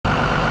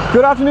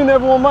Good afternoon,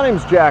 everyone. My name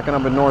is Jack and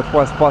I'm at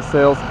Northwest Bus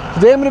Sales.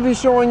 Today I'm going to be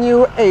showing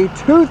you a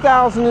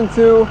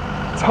 2002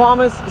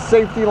 Thomas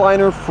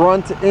Saf-T-Liner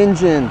front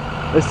engine.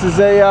 This is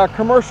a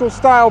commercial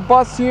style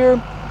bus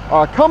here,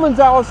 Cummins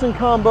Allison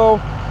combo,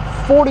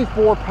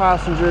 44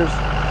 passengers.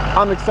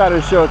 I'm excited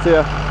to show it to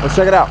you. Let's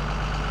check it out.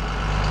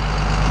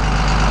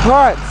 All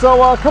right,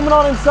 so coming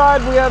on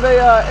inside, we have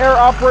a air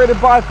operated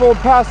bifold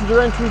passenger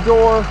entry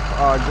door,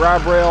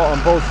 grab rail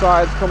on both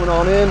sides coming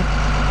on in.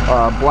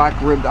 Black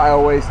ribbed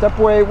aisleway,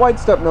 stepway, white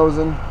step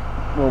nosing,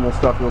 normal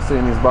stuff you'll see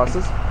in these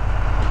buses.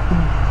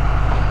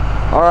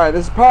 All right,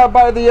 this is powered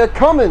by the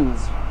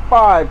Cummins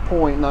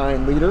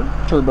 5.9 liter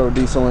turbo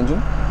diesel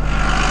engine.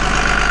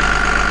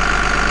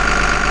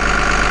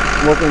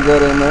 Looking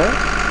good in there.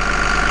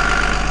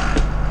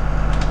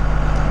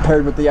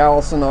 Paired with the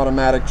Allison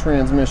automatic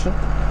transmission.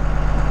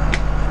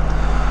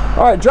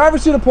 All right,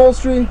 driver's seat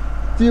upholstery,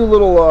 few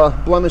little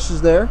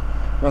blemishes there,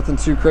 nothing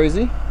too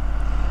crazy.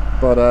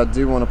 But I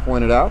do want to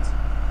point it out.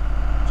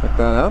 Check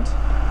that out.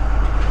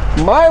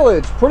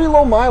 Mileage, pretty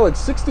low mileage,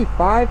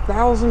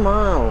 65,000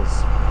 miles.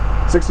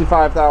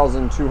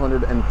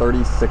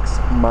 65,236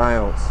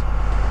 miles.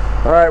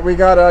 All right, we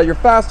got your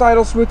fast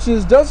idle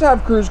switches. Does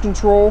have cruise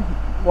control,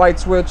 light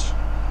switch,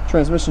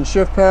 transmission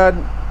shift pad.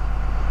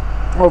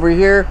 Over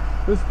here,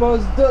 this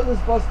bus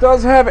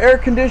does have air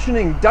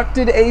conditioning,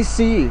 ducted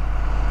AC.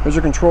 There's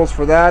your controls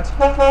for that.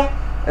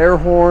 Air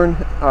horn,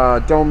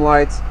 dome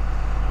lights.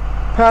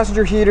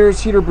 Passenger heaters,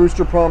 heater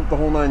booster pump, the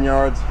whole 9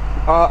 yards.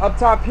 Up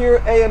top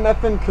here,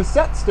 AM/FM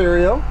cassette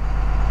stereo.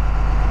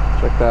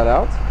 Check that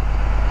out.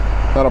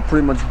 That'll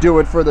pretty much do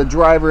it for the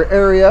driver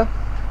area.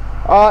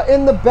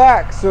 In the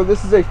back, so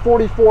this is a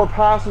 44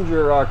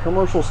 passenger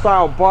commercial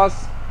style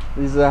bus.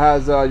 These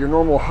has your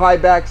normal high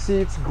back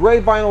seats, gray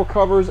vinyl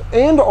covers,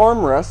 and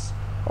armrests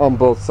on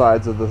both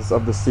sides of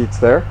the seats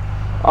there.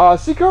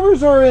 Seat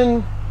covers are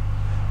in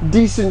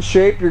decent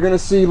shape. You're going to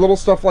see little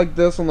stuff like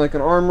this on like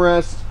an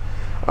armrest.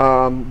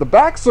 The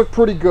backs look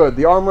pretty good.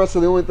 The armrests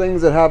are the only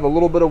things that have a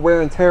little bit of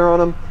wear and tear on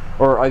them,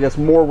 or I guess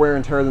more wear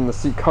and tear than the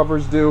seat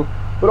covers do,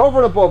 but over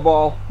and above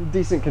all,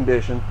 decent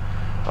condition.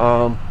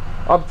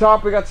 Up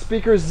top we got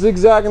speakers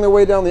zigzagging their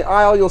way down the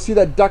aisle. You'll see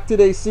that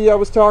ducted AC I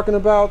was talking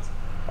about.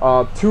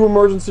 2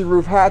 emergency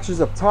roof hatches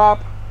up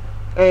top,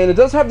 and it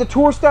does have the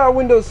tour style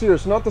windows here,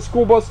 so not the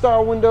school bus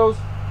style windows.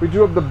 We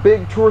do have the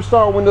big tour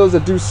style windows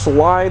that do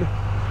slide.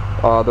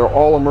 They're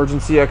all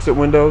emergency exit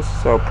windows,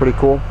 so pretty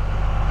cool.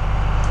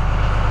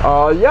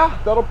 Yeah,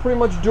 that'll pretty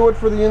much do it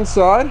for the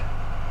inside.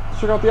 Let's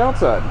check out the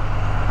outside.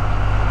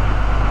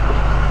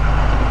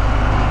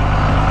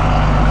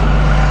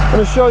 I'm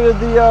going to show you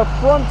the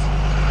front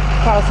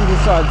passenger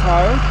side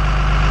tire.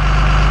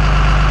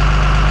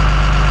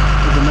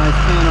 There's a nice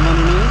can of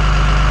underneath.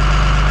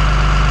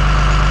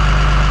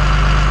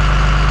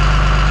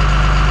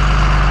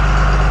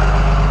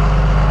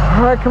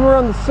 All right, come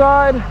around the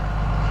side.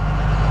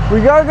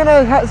 We are going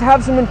to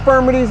have some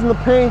infirmities in the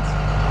paint.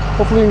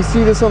 Hopefully you can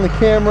see this on the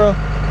camera.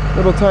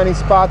 Little tiny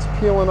spots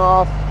peeling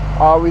off.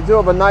 We do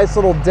have a nice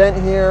little dent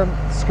here.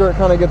 Skirt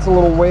kind of gets a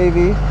little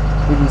wavy. You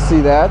can see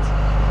that.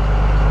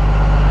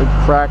 Big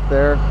crack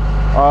there.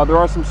 There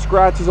are some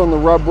scratches on the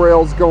rub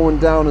rails going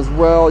down as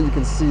well. You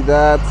can see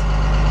that.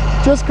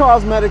 Just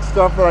cosmetic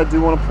stuff that I do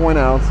want to point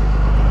out.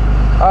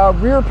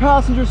 Rear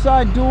passenger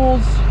side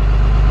duals.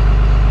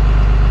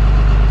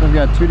 So we've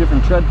got 2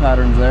 different tread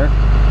patterns there.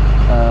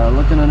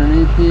 Looking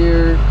underneath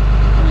here.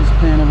 Nice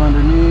pan of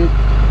underneath.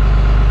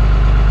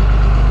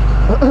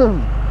 A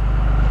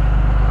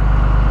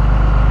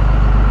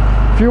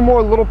few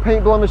more little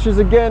paint blemishes,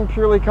 again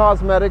purely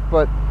cosmetic,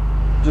 but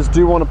just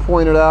do want to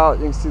point it out.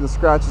 You can see the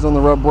scratches on the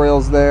rub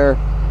rails there,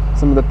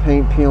 some of the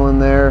paint peeling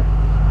there,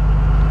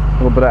 a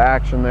little bit of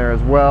action there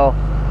as well.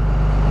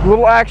 A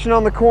little action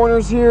on the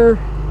corners here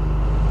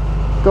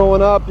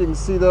going up, you can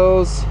see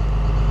those.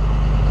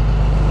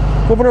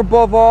 Over and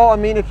above all, I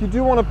mean, if you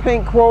do want a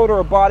paint quote or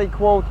a body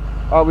quote,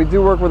 we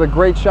do work with a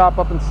great shop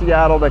up in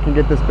Seattle that can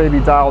get this baby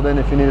dialed in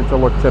if you need it to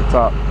look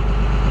tip-top.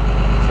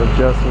 So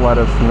just let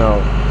us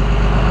know.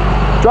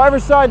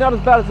 Driver's side, not as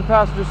bad as the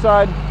passenger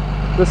side.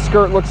 This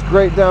skirt looks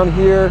great down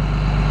here.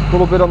 A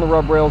little bit on the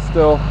rub rails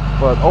still,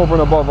 but over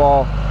and above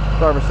all,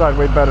 driver's side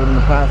way better than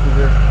the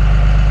passenger.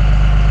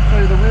 Show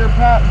you the rear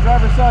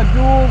driver's side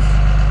duals.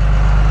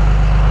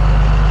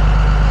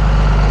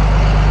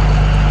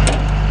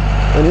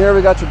 And here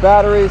we got your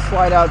batteries,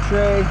 slide out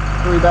tray,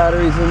 3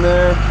 batteries in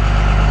there.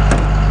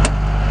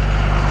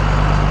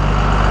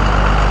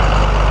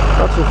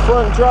 That's your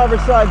front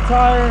driver's side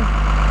tire.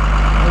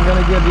 I'm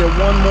going to give you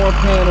 1 more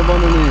pan of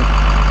underneath.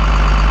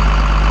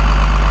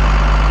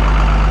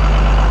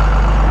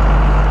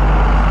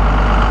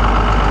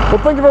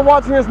 Well, thank you for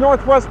watching this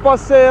Northwest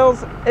Bus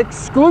Sales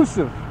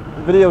exclusive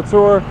video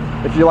tour.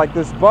 If you like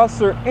this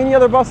bus or any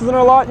other buses in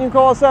our lot, you can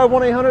call us at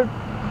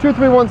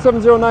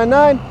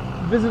 1-800-231-7099.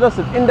 Visit us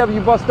at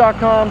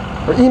nwbus.com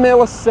or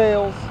email us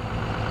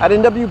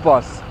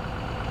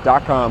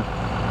sales@nwbus.com.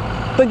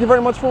 Thank you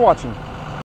very much for watching.